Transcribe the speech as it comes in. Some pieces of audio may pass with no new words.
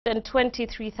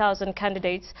123,000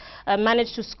 candidates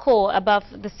managed to score above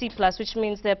the C+, which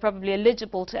means they're probably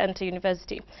eligible to enter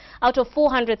university. Out of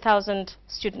 400,000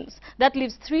 students, that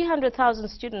leaves 300,000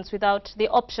 students without the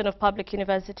option of public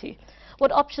university.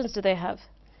 What options do they have?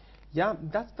 Yeah,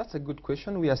 that's a good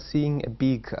question. We are seeing a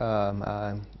big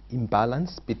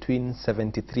imbalance between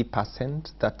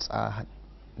 73% that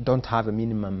don't have a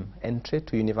minimum entry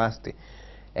to university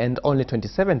and only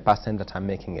 27% that are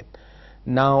making it.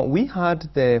 Now, we had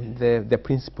the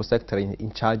principal secretary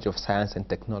in charge of science and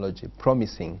technology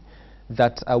promising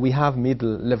that we have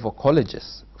middle-level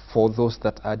colleges for those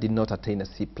that did not attain a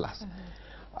C+.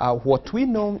 What we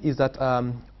know is that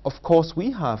of course,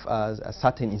 we have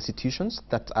certain institutions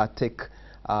that take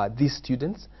these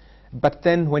students, but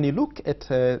then when you look at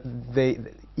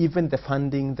even the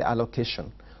funding, the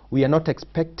allocation, we are not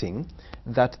expecting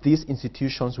that these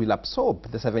institutions will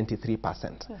absorb the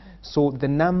 73%. So the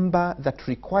number that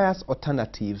requires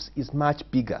alternatives is much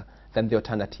bigger than the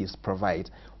alternatives provide.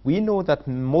 We know that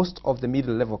most of the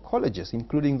middle-level colleges,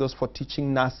 including those for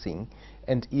teaching, nursing,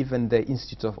 and even the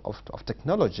Institute of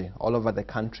Technology all over the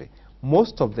country,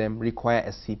 most of them require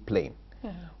a C plane.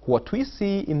 What we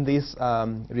see in these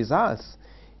results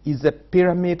is a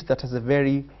pyramid that has a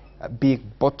very big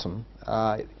bottom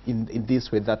in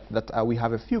this way, that we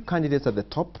have a few candidates at the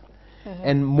top,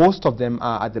 and most of them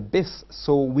are at the base.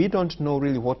 So we don't know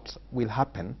really what will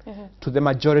happen to the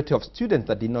majority of students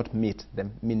that did not meet the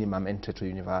minimum entry to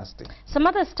university. Some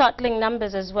other startling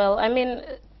numbers as well. I mean,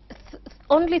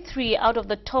 only 3 out of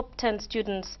the top 10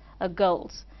 students are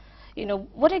girls. You know,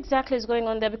 what exactly is going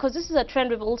on there? Because this is a trend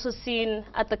we've also seen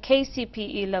at the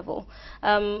KCPE level,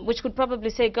 which could probably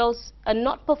say girls are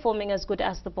not performing as good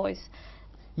as the boys.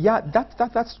 Yeah,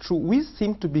 that's true. We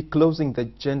seem to be closing the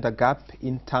gender gap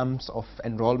in terms of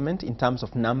enrollment, in terms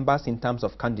of numbers, in terms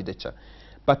of candidature.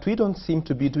 But we don't seem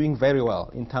to be doing very well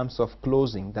in terms of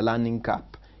closing the learning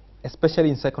gap, especially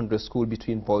in secondary school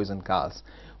between boys and girls.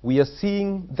 We are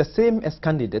seeing the same as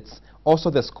candidates.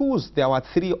 Also the schools, there were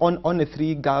only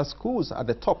 3 girls schools at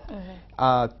the top,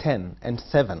 10 and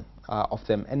 7 of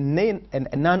them, and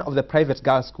none of the private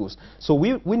girls schools. So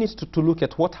we need to look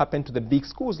at what happened to the big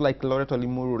schools like Loreto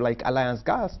Limuru, like Alliance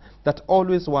Girls, that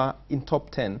always were in top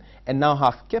 10 and now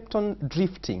have kept on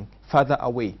drifting further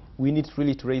away. We need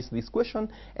really to raise this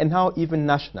question, and how even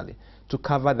nationally to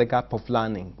cover the gap of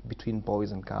learning between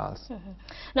boys and girls.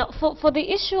 Now, for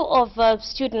the issue of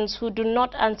students who do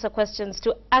not answer questions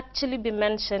to actually be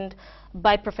mentioned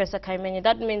by Professor Kaimenyi,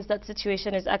 that means that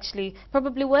situation is actually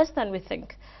probably worse than we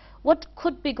think. What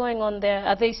could be going on there?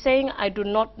 Are they saying, I do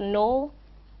not know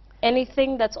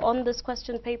anything that's on this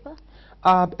question paper?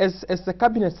 As the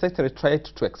Cabinet Secretary tried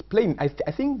to explain, I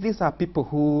think these are people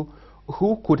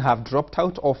who could have dropped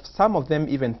out, or some of them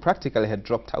even practically had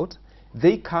dropped out.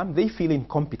 They feel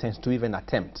incompetent to even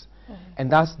attempt.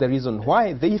 And that's the reason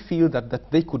why they feel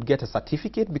that they could get a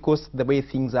certificate, because the way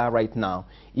things are right now,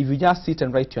 if you just sit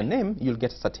and write your name, you'll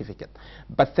get a certificate.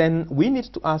 But then we need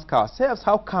to ask ourselves,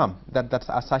 how come that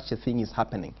such a thing is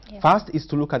happening? First is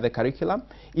to look at the curriculum.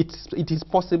 It is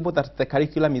possible that the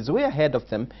curriculum is way ahead of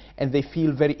them and they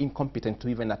feel very incompetent to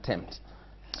even attempt.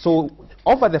 So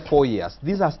over the 4 years,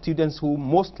 these are students who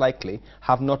most likely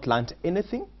have not learned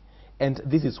anything, and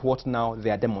this is what now they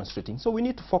are demonstrating. So we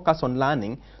need to focus on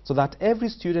learning so that every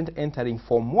student entering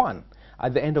Form 1,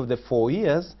 at the end of the 4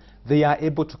 years, they are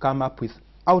able to come up with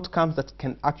outcomes that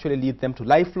can actually lead them to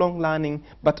lifelong learning,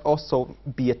 but also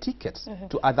be a ticket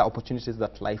to other opportunities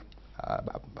that life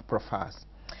proffers.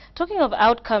 Talking of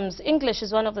outcomes, English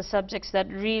is one of the subjects that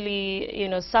really,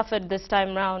 suffered this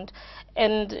time round.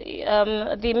 And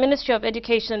the Ministry of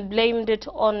Education blamed it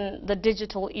on the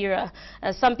digital era.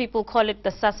 Some people call it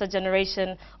the SASA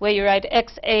generation, where you write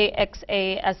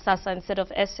XA as SASA instead of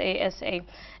SA.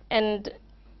 And,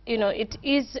 it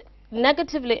is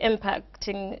negatively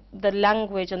impacting the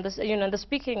language and the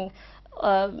speaking,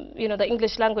 the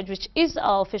English language, which is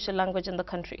our official language in the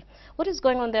country. What is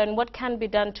going on there, and what can be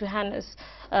done to harness,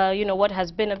 what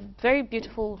has been a very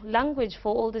beautiful language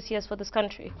for all these years for this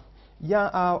country? Yeah,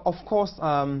 of course,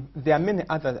 there are many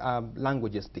other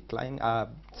languages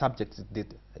subjects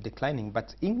declining,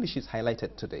 but English is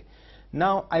highlighted today.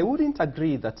 Now, I wouldn't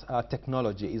agree that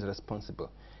technology is responsible,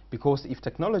 because if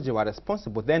technology were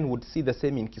responsible, then we'd see the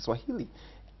same in Kiswahili.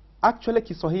 Actually,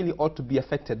 Kiswahili ought to be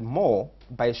affected more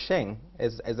by Sheng,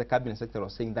 as the Cabinet Secretary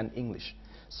was saying, than English.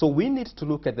 So we need to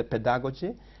look at the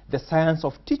pedagogy, the science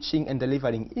of teaching and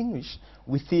delivering English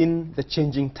within the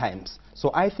changing times. So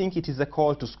I think it is a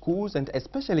call to schools and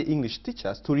especially English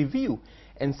teachers to review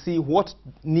and see what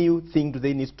new thing do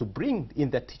they need to bring in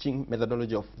the teaching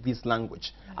methodology of this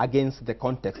language against the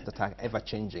context that are ever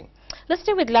changing. Let's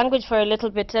stay with language for a little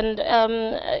bit, and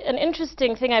an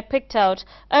interesting thing I picked out,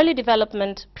 early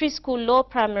development, preschool, lower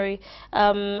primary,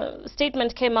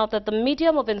 statement came out that the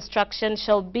medium of instruction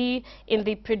shall be in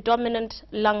the predominant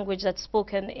language that's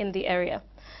spoken in the area.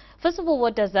 First of all,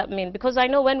 what does that mean? Because I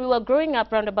know when we were growing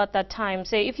up around about that time,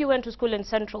 say if you went to school in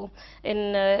Central,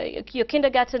 in your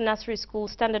kindergarten, nursery school,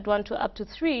 standard 1 to up to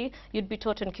 3, you'd be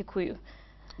taught in Kikuyu.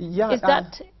 Yeah,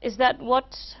 is that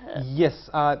what? Yes,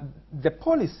 the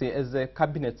policy, as the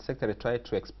Cabinet Secretary tried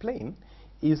to explain,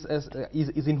 is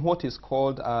in what is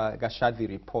called Gashadhi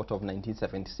Report of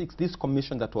 1976, this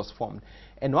commission that was formed.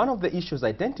 And one of the issues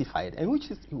identified, and which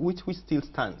still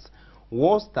stands,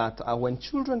 was that when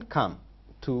children come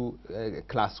to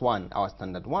class 1, our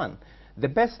standard 1, the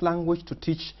best language to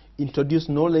teach, introduce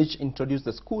knowledge, introduce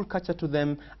the school culture to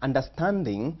them,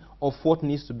 understanding of what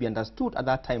needs to be understood at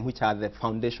that time, which are the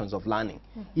foundations of learning.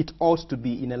 It ought to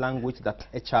be in a language that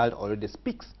a child already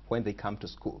speaks when they come to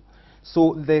school.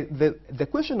 So the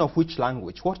question of which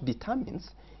language, what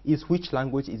determines is which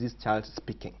language is this child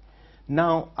speaking.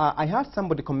 Now, I heard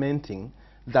somebody commenting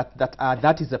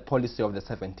that is a policy of the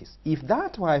 70s. If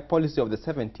that were a policy of the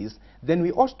 70s, then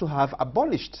we ought to have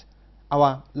abolished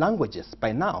our languages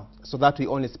by now, so that we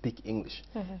only speak English.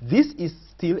 This is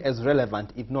still as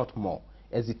relevant, if not more,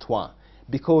 as it were,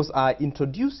 because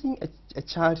introducing a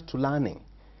child to learning,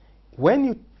 when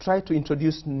you try to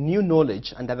introduce new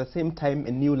knowledge and at the same time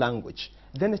a new language,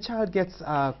 then a child gets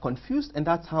confused, and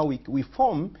that's how we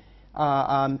form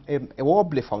a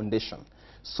wobbly foundation.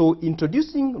 So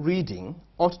introducing reading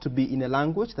ought to be in a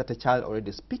language that a child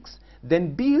already speaks,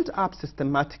 then build up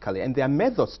systematically, and there are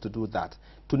methods to do that,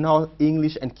 to now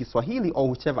English and Kiswahili or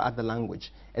whichever other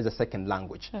language as a second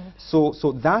language. So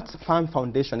that firm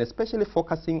foundation, especially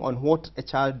focusing on what a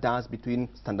child does between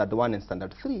standard 1 and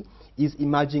standard 3, is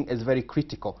emerging as very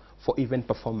critical for even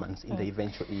performance in the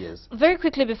eventual years. Very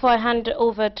quickly before I hand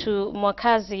over to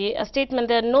Mwakazi, a statement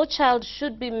that no child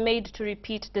should be made to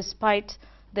repeat despite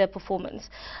their performance.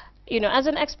 You know, as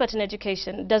an expert in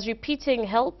education, does repeating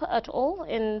help at all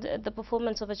in the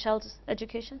performance of a child's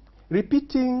education?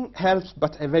 Repeating helps,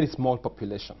 but a very small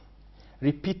population.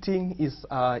 Repeating is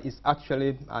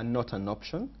actually not an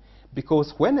option,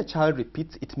 because when a child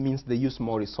repeats, it means they use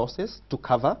more resources to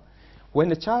cover.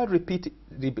 When a child repeats,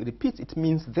 it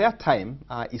means their time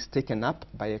is taken up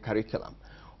by a curriculum.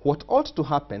 What ought to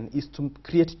happen is to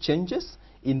create changes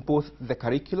in both the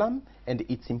curriculum and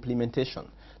its implementation,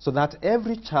 so that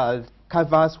every child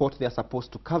covers what they are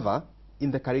supposed to cover in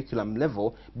the curriculum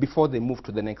level before they move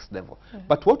to the next level.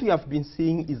 But what we have been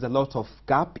seeing is a lot of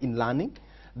gap in learning,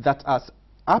 that as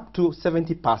up to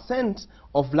 70%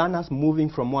 of learners moving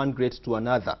from one grade to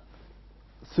another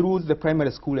through the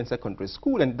primary school and secondary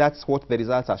school, and that's what the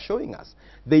results are showing us.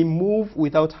 They move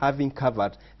without having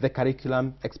covered the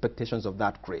curriculum expectations of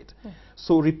that grade.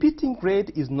 So repeating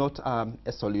grade is not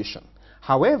a solution.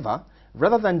 However,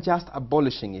 rather than just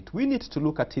abolishing it, we need to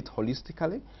look at it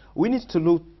holistically. We need to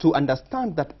look to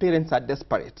understand that parents are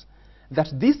desperate, that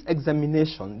this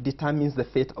examination determines the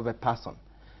fate of a person.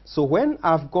 So when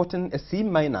I've gotten a C-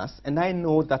 and I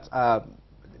know that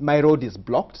my road is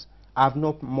blocked, I have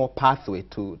no more pathway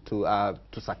to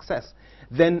success,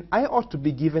 then I ought to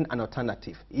be given an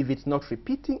alternative. If it's not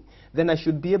repeating, then I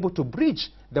should be able to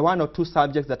bridge the 1 or 2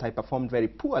 subjects that I performed very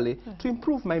poorly to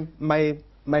improve my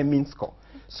mean score.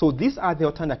 So these are the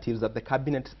alternatives that the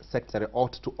Cabinet Secretary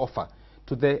ought to offer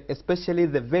to especially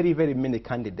the very, very many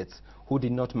candidates who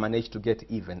did not manage to get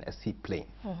even a C plain.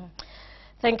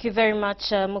 Thank you very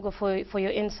much, Mugo, for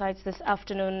your insights this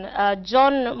afternoon.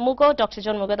 John Mugo, Dr.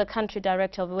 John Mugo, the Country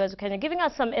Director of Uwezo Kenya, giving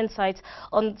us some insights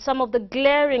on some of the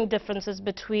glaring differences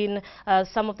between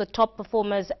some of the top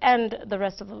performers and the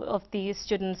rest of the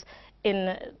students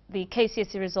in the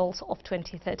KCSE results of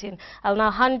 2013. I'll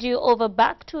now hand you over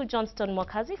back to Johnston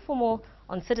Mwakazi for more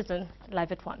on Citizen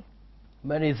Live at 1.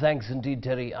 Many thanks indeed,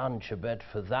 Terry and Chebet,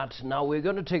 for that. Now we're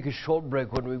going to take a short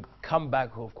break. When we come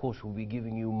back, of course, we'll be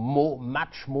giving you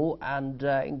much more, and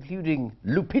including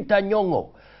Lupita Nyong'o,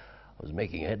 who's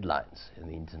making headlines in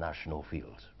the international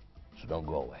field. So don't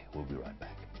go away. We'll be right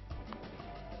back.